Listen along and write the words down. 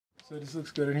So this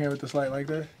looks good in here with this light like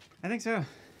this? I think so.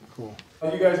 Cool.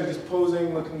 You guys are just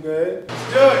posing, looking good.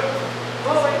 Let's do it!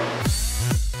 Rolling!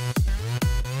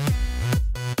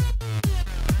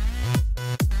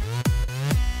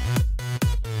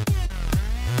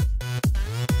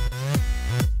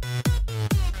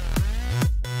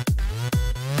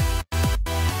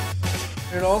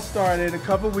 It all started a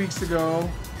couple weeks ago.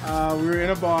 We were in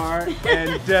a bar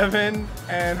and Devin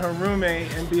and her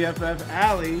roommate and BFF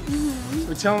Allie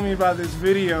were telling me about this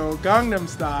video, Gangnam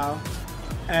Style,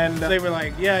 and they were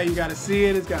like, yeah, you gotta see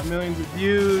it, it's got millions of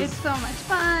views. It's so much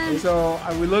fun. And so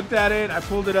we looked at it, I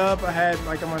pulled it up, I had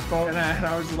like on my phone, and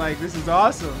I was like, this is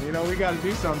awesome, you know, we gotta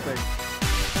do something.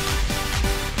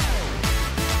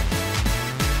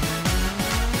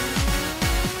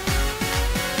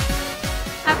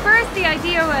 At first, the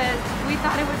idea was we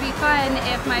thought it would be fun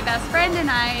if my best friend and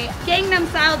I Gangnam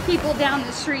Styled people down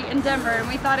the street in Denver, and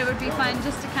we thought it would be fun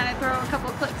just to kind of throw a couple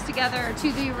clips together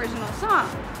to the original song.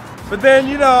 But then,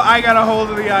 you know, I got a hold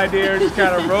of the idea, just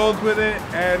kind of rolled with it,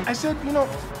 and I said, you know,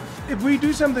 if we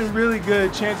do something really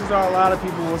good, chances are a lot of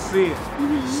people will see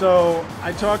it. So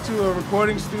I talked to a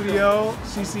recording studio,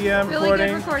 CCM Really recording.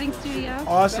 good recording studio.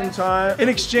 Awesome time. In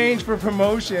exchange for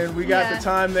promotion, we got the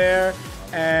time there.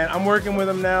 And I'm working with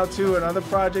them now too in other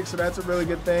projects, so that's a really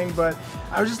good thing. But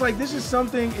I was just like, this is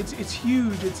something, it's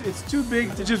huge. It's too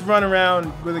big to just run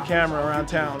around with a camera around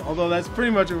town. Although that's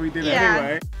pretty much what we did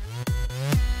anyway.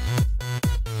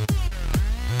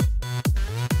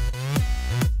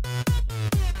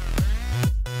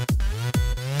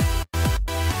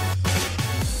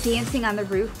 Dancing on the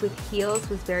roof with heels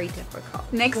was very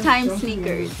difficult. Next time,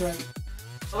 sneakers.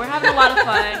 We're having a lot of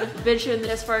fun. Been shooting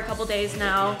this for a couple days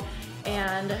now,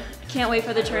 and can't wait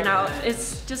for the turnout.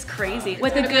 It's just crazy.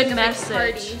 With a good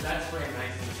message.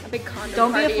 A big condom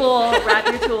Don't be a fool, wrap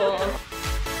your tool.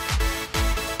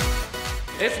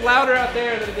 It's louder out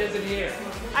there than it is in here.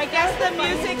 I guess the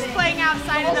music's playing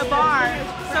outside of the bar,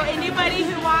 so anybody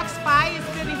who walks by is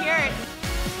going to hear it.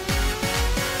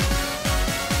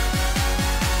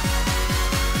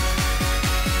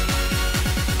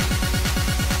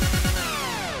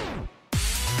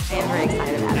 I am very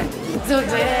excited about it. So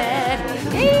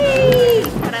excited! Yay!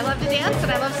 And I love to dance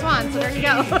and I love swans, so there you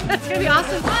go. It's gonna be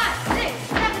awesome. 5, 6,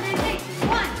 7, and 8.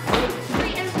 1, 2,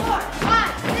 3, and 4.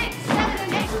 5, 6, 7,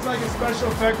 and 8. It's like a special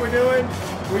effect we're doing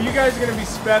where you guys are gonna be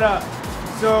sped up.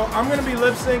 So I'm gonna be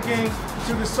lip syncing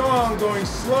to the song going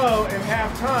slow in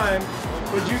half time,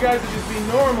 but you guys will just be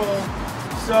normal.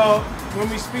 So when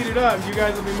we speed it up, you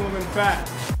guys will be moving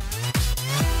fast.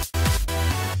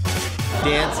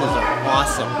 Dances are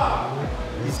awesome.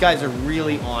 These guys are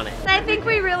really on it. I think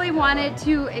we really wanted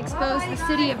to expose the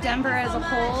city of Denver as a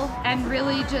whole and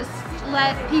really just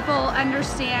let people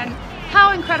understand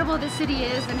how incredible the city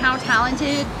is and how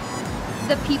talented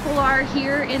the people are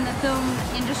here in the film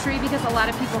industry, because a lot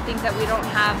of people think that we don't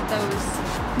have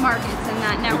those markets and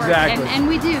that network. Exactly. And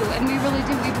we do, and we really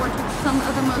do. We've worked with some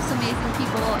of the most amazing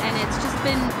people, and it's just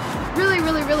been really,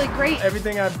 really, really great.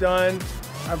 Everything I've done,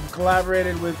 I've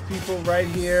collaborated with people right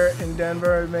here in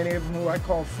Denver, many of them who I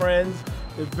call friends.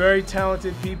 They're very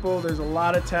talented people. There's a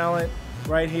lot of talent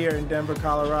right here in Denver,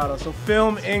 Colorado. So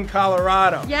film in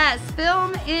Colorado. Yes,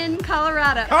 film in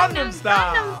Colorado. Condom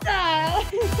Style. Condom Style.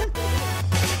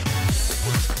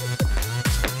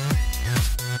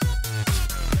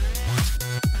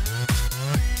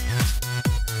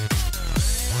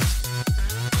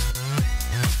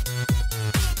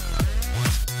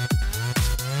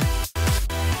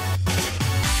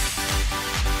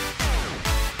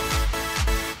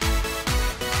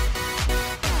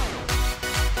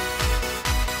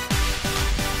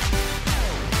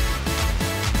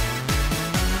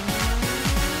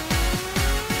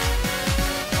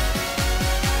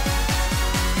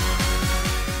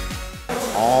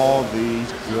 All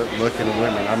these good-looking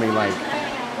women. I mean, like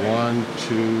 1,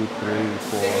 2, 3,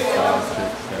 4, 5,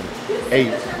 6, 7, 8,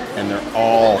 and they're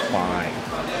all fine.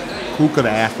 Who could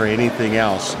have asked for anything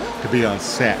else to be on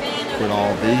set with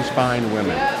all these fine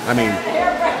women? I mean,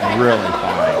 really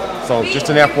fine. So just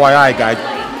an FYI, guys,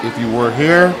 if you were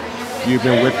here, you've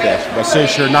been with this. But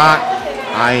since you're not,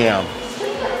 I am,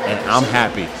 and I'm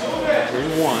happy.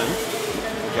 Here's one.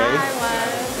 Okay.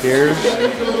 Here's 2.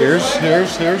 Here's 3.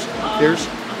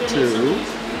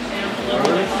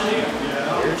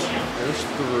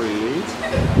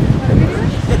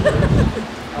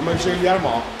 I'm gonna show you them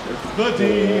all. There's the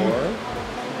team.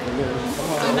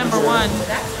 Number 1.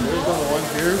 Here's number 1.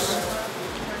 Here's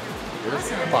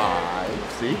 5.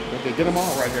 See? Okay, get them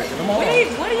all right here. Get them all. What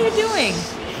are you doing?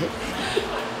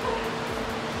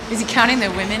 Is he counting the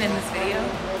women in this video?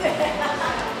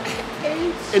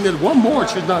 And there's one more.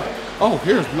 She's not. Oh,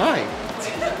 here's mine.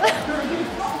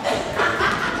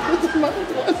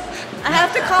 I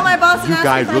have to call my boss and You ask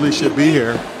guys if I really can should be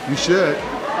here. You should.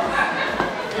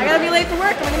 I gotta be late for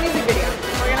work. I'm in a music video.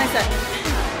 What can I say?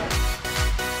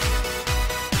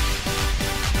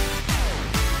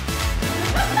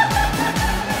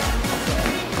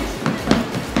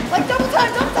 Like double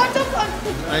time, double time, double time.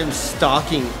 I'm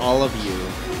stalking all of you.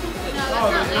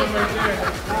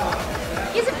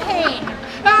 He's a pain.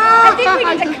 I think we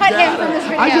need to cut him from this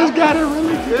video. I just got it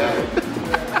really good.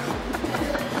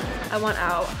 I want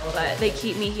out, but they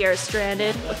keep me here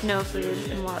stranded with no food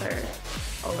and water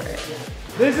over it.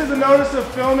 This is a notice of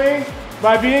filming.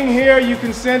 By being here, you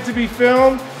consent to be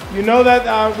filmed. You know that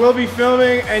we'll be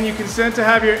filming, and you consent to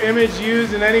have your image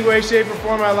used in any way, shape, or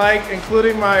form I like,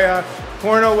 including my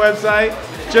porno website.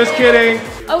 Just kidding.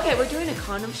 Okay, we're doing a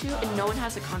condom shoot and no one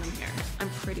has a condom here. I'm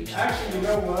pretty sure. Actually, you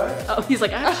know what? Oh, he's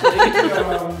like, actually.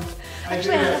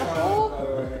 Actually, I have a hole.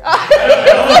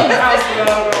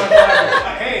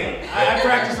 Hey, I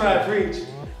practice when I preach.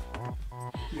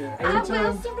 Yeah, every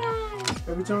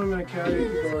time I'm in a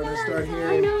karaoke bar and I start hearing.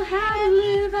 I know how to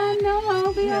live, I know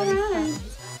I'll be alright.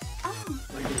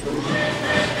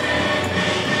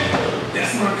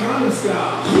 That's my Gangnam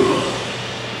Style.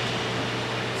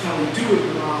 That's how we do it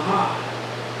in our heart.